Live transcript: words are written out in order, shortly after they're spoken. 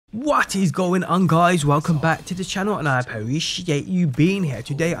What is going on, guys? Welcome back to the channel and I appreciate you being here.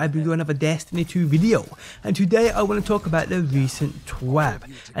 Today I bring you another Destiny 2 video, and today I want to talk about the recent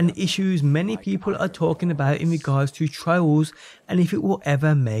TWAB and the issues many people are talking about in regards to trials and if it will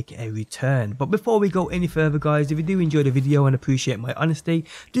ever make a return. But before we go any further, guys, if you do enjoy the video and appreciate my honesty,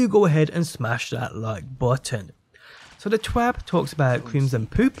 do go ahead and smash that like button. So the TWAB talks about Crimson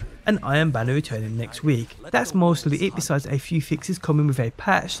Poop and Iron Banner returning next week. That's mostly it, besides a few fixes coming with a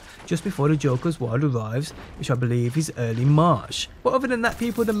patch just before the Joker's World arrives, which I believe is early March. But other than that,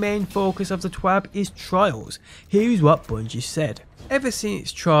 people, the main focus of the TWAB is Trials. Here's what Bungie said. Ever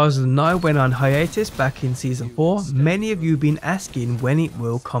since Trials of the Night went on hiatus back in Season 4, many of you have been asking when it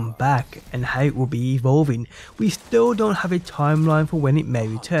will come back and how it will be evolving. We still don't have a timeline for when it may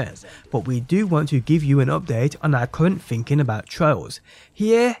return, but we do want to give you an update on our current thinking about Trials.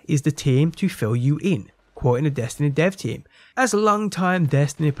 Here is the team to fill you in, quoting the Destiny dev team. As long-time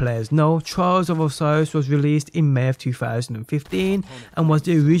Destiny players know, Trials of Osiris was released in May of 2015 and was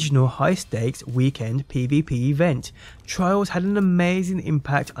the original high-stakes weekend PvP event. Trials had an amazing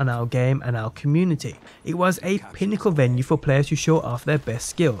impact on our game and our community. It was a pinnacle venue for players to show off their best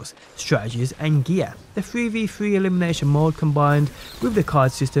skills, strategies and gear. The 3v3 elimination mode combined with the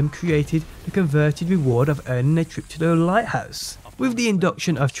card system created the converted reward of earning a trip to the lighthouse. With the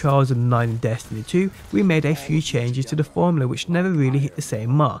induction of Trials of the Night in Destiny 2, we made a few changes to the formula which never really hit the same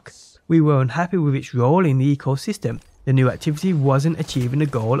mark. We were unhappy with its role in the ecosystem. The new activity wasn't achieving the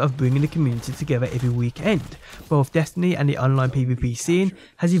goal of bringing the community together every weekend. Both Destiny and the online PvP scene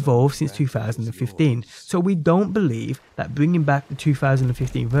has evolved since 2015, so we don't believe that bringing back the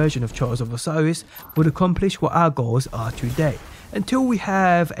 2015 version of Trials of Osiris would accomplish what our goals are today. Until we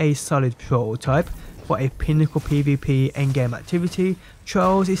have a solid prototype for a pinnacle PvP endgame activity,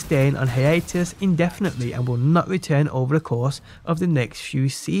 Trials is staying on hiatus indefinitely and will not return over the course of the next few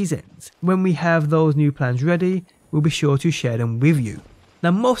seasons. When we have those new plans ready, we'll be sure to share them with you.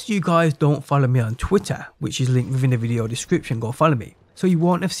 Now, most of you guys don't follow me on Twitter, which is linked within the video description. Go follow me, so you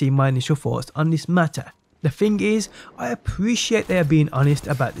won't have seen my initial thoughts on this matter. The thing is, I appreciate they are being honest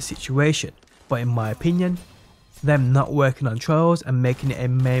about the situation, but in my opinion, them not working on Trials and making it a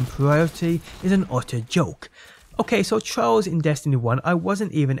main priority is an utter joke. Okay, so Trials in Destiny 1 I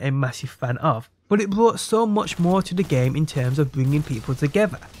wasn't even a massive fan of, but it brought so much more to the game in terms of bringing people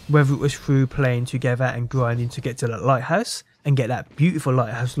together. Whether it was through playing together and grinding to get to that lighthouse and get that beautiful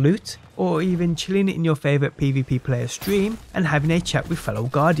lighthouse loot, or even chilling in your favourite PvP player stream and having a chat with fellow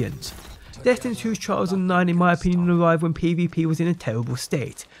Guardians. Destiny 2's Trials of the Night in my opinion arrived when PvP was in a terrible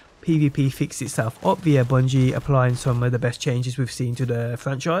state. PvP fixed itself up via Bungie applying some of the best changes we've seen to the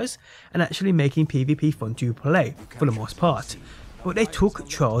franchise and actually making PvP fun to play for the most part. But they took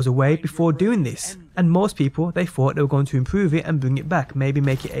Trials away before doing this, and most people, they thought they were going to improve it and bring it back, maybe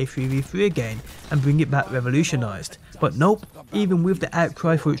make it a 3v3 again and bring it back revolutionised. But nope, even with the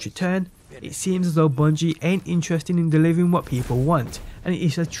outcry for its return, it seems as though Bungie ain't interested in delivering what people want, and it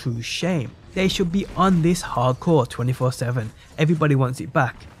is a true shame. They should be on this hardcore 24/7. Everybody wants it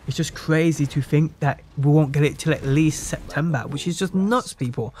back. It's just crazy to think that we won't get it till at least September, which is just nuts,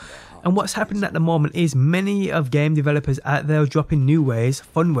 people. And what's happening at the moment is many of game developers out there are dropping new ways,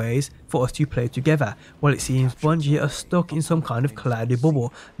 fun ways for us to play together, while it seems Bungie are stuck in some kind of cloudy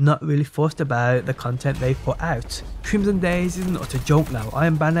bubble, not really fussed about the content they put out. Crimson Days is an utter joke now.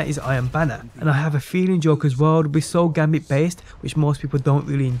 Iron Banner is Iron Banner, and I have a feeling Joker's World will be so Gambit based, which most people don't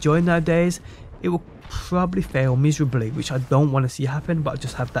really enjoy nowadays. It will probably fail miserably, which I don't want to see happen, but I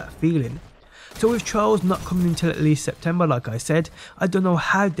just have that feeling. So with Trials not coming until at least September, like I said, I don't know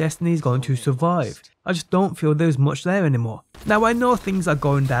how Destiny is going to survive. I just don't feel there's much there anymore. Now, I know things are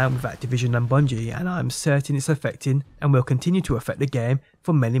going down with Activision and Bungie, and I'm certain it's affecting and will continue to affect the game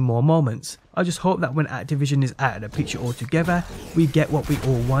for many more moments. I just hope that when Activision is out of the picture altogether, we get what we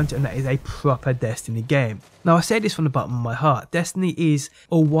all want, and that is a proper Destiny game. Now, I say this from the bottom of my heart, Destiny is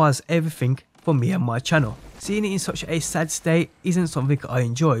or was everything for me and my channel. Seeing it in such a sad state isn't something I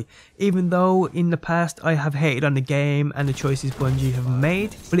enjoy, even though in the past I have hated on the game and the choices Bungie have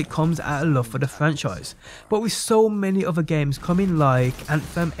made, but it comes out of love for the franchise. But with so many other games coming like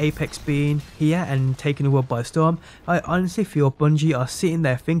Anthem, Apex being here and taking the world by storm, I honestly feel Bungie are sitting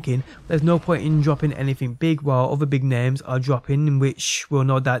there thinking there's no point in dropping anything big while other big names are dropping, which will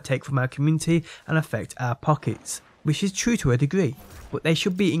no doubt take from our community and affect our pockets. Which is true to a degree, but they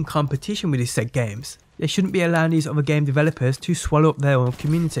should be in competition with these said games. they shouldn't be allowing these other game developers to swallow up their own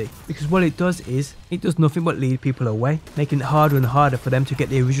community, because what it does is, it does nothing but lead people away, making it harder and harder for them to get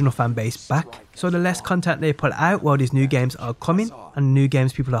the original fan base back. So the less content they put out while these new games are coming, and new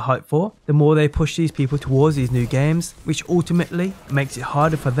games people are hyped for, the more they push these people towards these new games, which ultimately makes it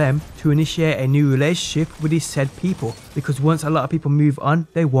harder for them to initiate a new relationship with these said people, because once a lot of people move on,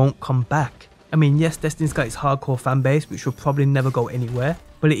 they won't come back. I mean, yes, Destiny's got its hardcore fan base, which will probably never go anywhere,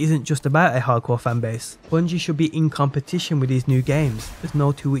 but it isn't just about a hardcore fan base. Bungie should be in competition with these new games. There's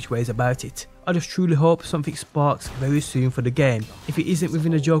no two which ways about it. I just truly hope something sparks very soon for the game. If it isn't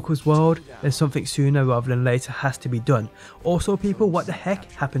within the Joker's world, then something sooner rather than later has to be done. Also people, what the heck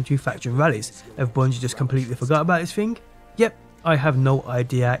happened to faction rallies? Have Bungie just completely forgot about this thing? Yep, I have no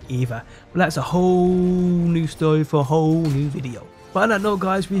idea either. But that's a whole new story for a whole new video. But on that note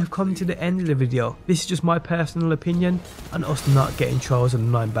guys, we have come to the end of the video. This is just my personal opinion on us not getting Charles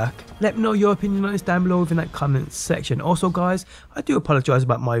and 9 back. Let me know your opinion on this down below within that comment section. Also guys, I do apologise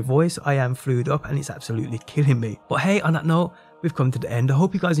about my voice. I am flued up and it's absolutely killing me. But hey, on that note, we've come to the end. I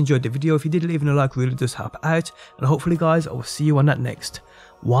hope you guys enjoyed the video. If you did, leaving a like really does help out. And hopefully guys, I will see you on that next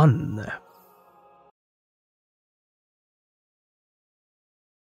one.